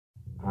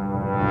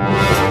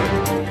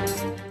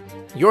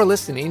You're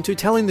listening to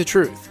Telling the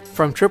Truth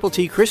from Triple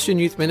T Christian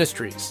Youth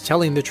Ministries,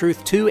 telling the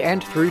truth to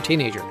and through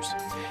teenagers.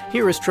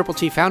 Here is Triple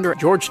T founder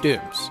George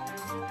Dooms.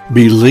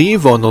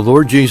 Believe on the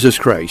Lord Jesus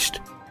Christ.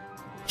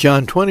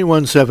 John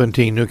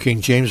 21:17, New King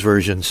James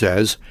Version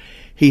says,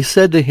 He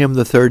said to him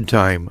the third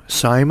time,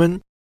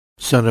 Simon,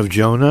 son of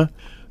Jonah,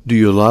 do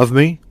you love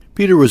me?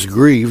 Peter was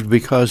grieved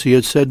because he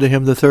had said to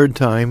him the third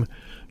time,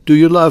 Do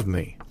you love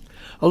me?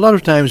 A lot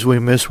of times we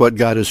miss what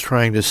God is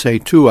trying to say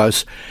to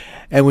us,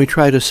 and we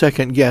try to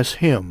second-guess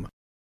Him.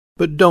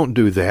 But don't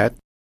do that.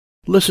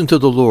 Listen to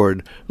the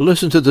Lord.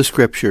 Listen to the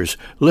Scriptures.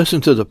 Listen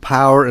to the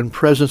power and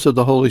presence of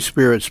the Holy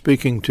Spirit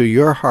speaking to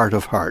your heart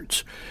of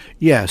hearts.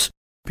 Yes,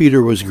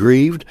 Peter was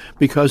grieved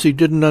because he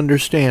didn't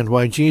understand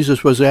why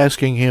Jesus was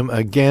asking him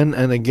again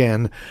and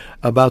again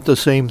about the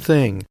same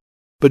thing.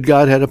 But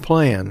God had a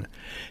plan.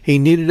 He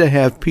needed to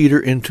have Peter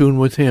in tune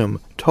with Him,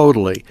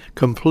 totally,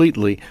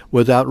 completely,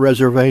 without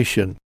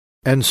reservation.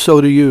 And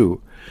so do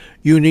you.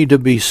 You need to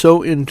be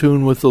so in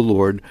tune with the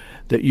Lord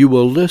that you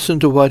will listen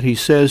to what He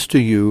says to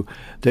you,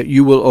 that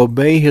you will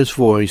obey His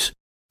voice,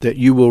 that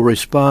you will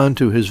respond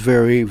to His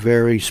very,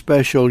 very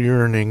special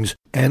yearnings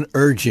and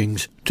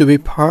urgings to be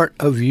part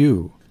of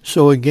you.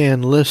 So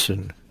again,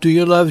 listen. Do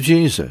you love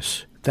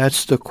Jesus?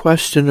 That's the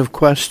question of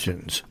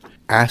questions.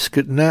 Ask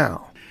it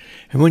now.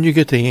 And when you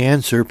get the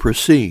answer,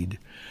 proceed.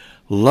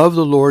 Love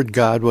the Lord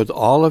God with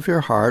all of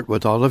your heart,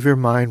 with all of your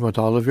mind, with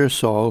all of your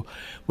soul,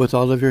 with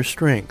all of your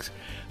strength.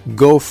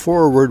 Go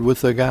forward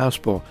with the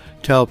gospel.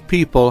 Tell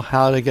people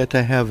how to get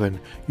to heaven.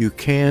 You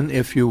can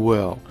if you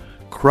will.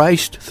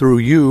 Christ through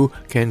you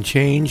can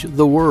change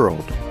the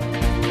world.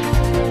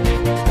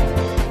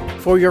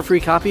 For your free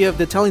copy of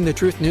the Telling the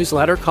Truth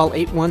newsletter, call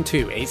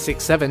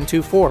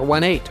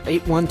 812-867-2418,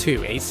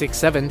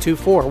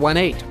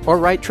 812-867-2418, or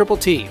write Triple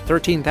T,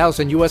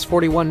 13,000 U.S.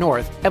 41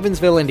 North,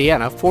 Evansville,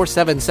 Indiana,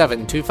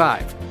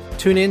 47725.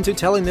 Tune in to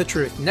Telling the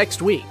Truth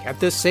next week at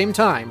this same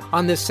time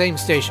on this same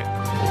station.